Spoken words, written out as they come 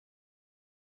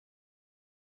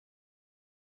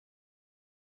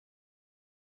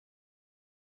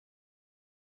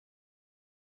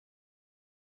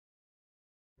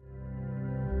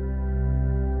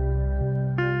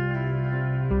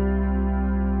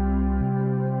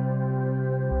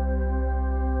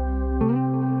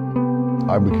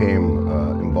I became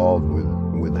involved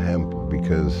with hemp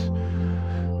because,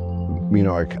 you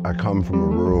know, I come from a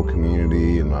rural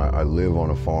community and I live on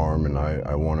a farm, and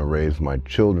I want to raise my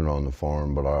children on the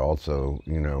farm, but I also,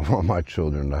 you know, want my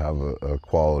children to have a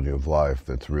quality of life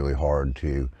that's really hard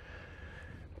to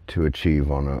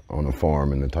achieve on a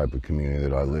farm in the type of community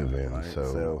that I live in. Right.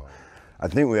 So I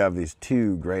think we have these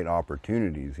two great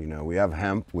opportunities. You know, we have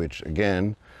hemp, which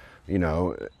again, you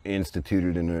know,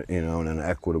 instituted in an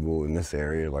equitable, in this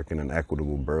area, like in an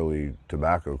equitable burley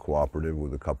tobacco cooperative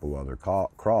with a couple other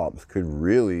crops, could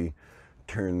really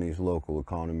turn these local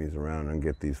economies around and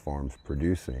get these farms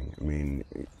producing. I mean,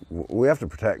 we have to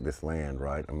protect this land,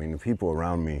 right? I mean, the people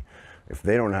around me, if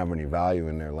they don't have any value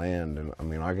in their land, and I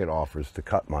mean, I get offers to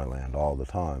cut my land all the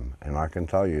time, and I can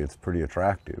tell you it's pretty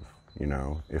attractive, you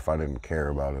know, if I didn't care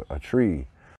about a tree.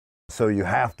 So you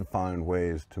have to find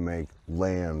ways to make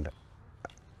land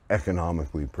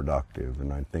economically productive,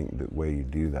 and I think the way you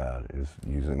do that is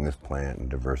using this plant and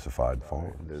diversified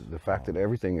farms. The fact that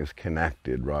everything is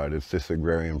connected, right? It's this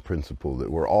agrarian principle that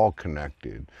we're all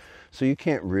connected. So you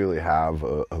can't really have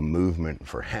a movement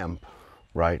for hemp,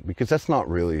 right? Because that's not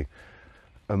really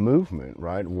a movement,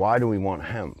 right? Why do we want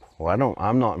hemp? Well,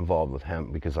 I'm not involved with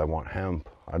hemp because I want hemp.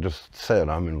 I just said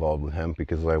I'm involved with hemp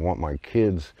because I want my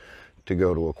kids to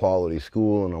go to a quality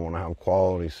school, and I want to have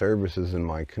quality services in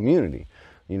my community.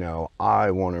 You know, I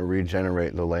want to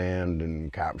regenerate the land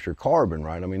and capture carbon,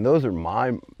 right? I mean,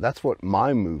 that's what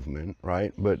my movement,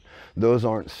 right? But those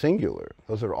aren't singular.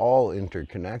 Those are all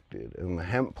interconnected. And the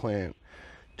hemp plant,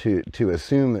 to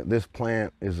assume that this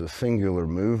plant is a singular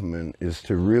movement is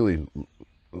to really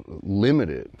limit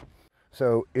it.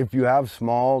 So if you have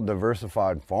small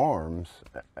diversified farms,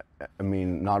 I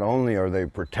mean, not only are they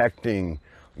protecting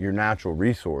your natural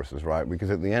resources, right? Because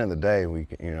at the end of the day,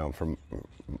 you know,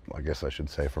 I guess I should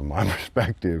say from my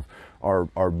perspective,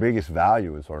 our biggest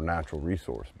value is our natural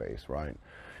resource base, right?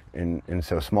 And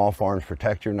so small farms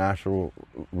protect your natural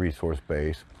resource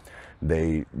base.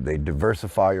 They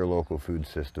diversify your local food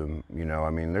system. You know, I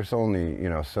mean, there's only, you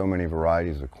know, so many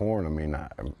varieties of corn. I mean,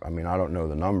 I don't know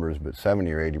the numbers, but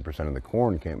 70 or 80% of the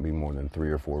corn can't be more than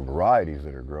 3 or 4 varieties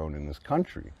that are grown in this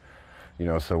country. You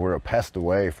know, so we're a pest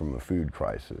away from a food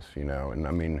crisis, you know, and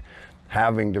I mean,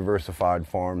 having diversified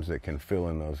farms that can fill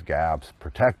in those gaps,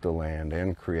 protect the land,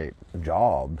 and create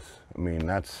jobs, I mean,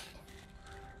 that's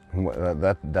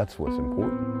what's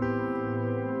important.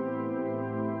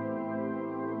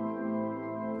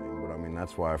 But I mean,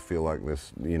 that's why I feel like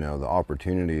this, you know, the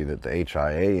opportunity that the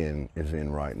HIA is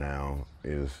in right now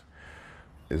is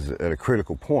at a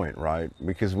critical point, right?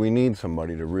 Because we need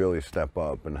somebody to really step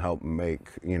up and help make,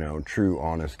 you know, true,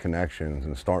 honest connections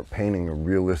and start painting a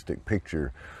realistic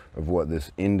picture of what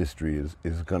this industry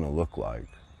is going to look like.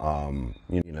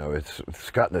 You know, it's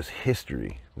got this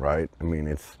history, right? I mean,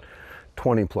 it's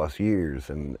 20 plus years,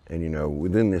 and you know,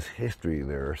 within this history,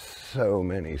 there are so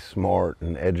many smart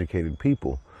and educated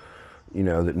people, you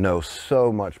know, that know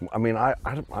so much. I mean,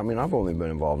 I've only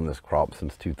been involved in this crop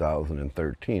since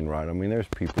 2013, right? I mean, there's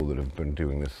people that have been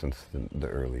doing this since the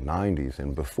early 90s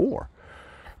and before.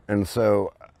 And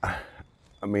so,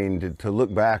 I mean, to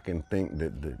look back and think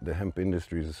that the Hemp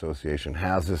Industries Association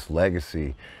has this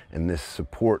legacy and this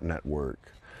support network,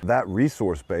 that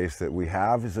resource base that we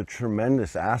have is a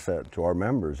tremendous asset to our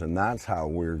members, and that's how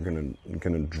we're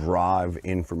gonna drive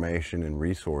information and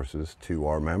resources to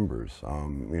our members.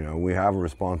 You know, we have a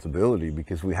responsibility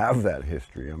because we have that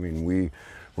history. I mean,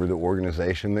 we're the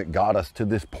organization that got us to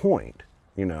this point,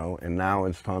 you know, and now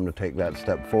it's time to take that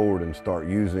step forward and start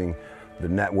using the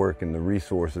network and the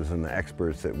resources and the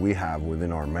experts that we have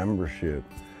within our membership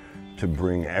to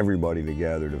bring everybody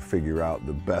together to figure out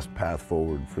the best path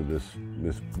forward for this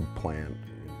plant.